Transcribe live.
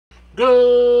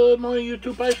Good morning,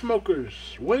 YouTube Ice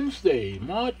Smokers. Wednesday,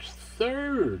 March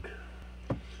 3rd.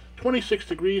 26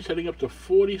 degrees, heading up to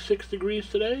 46 degrees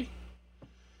today.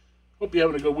 Hope you're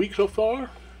having a good week so far.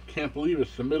 Can't believe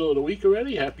it's the middle of the week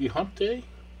already. Happy hump day.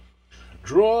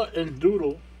 Draw and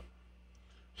doodle.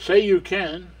 Say you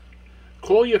can.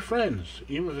 Call your friends,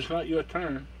 even if it's not your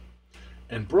turn.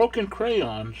 And broken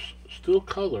crayons still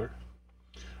color.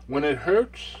 When it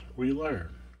hurts, we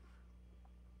learn.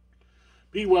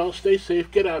 Be well, stay safe,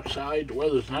 get outside. The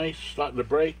weather's nice, starting to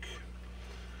break.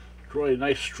 Enjoy a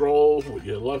nice stroll with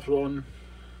your loved one.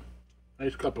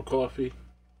 Nice cup of coffee.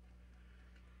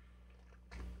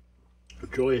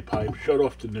 Enjoy a pipe, shut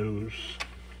off the news.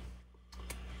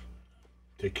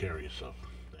 Take care of yourself.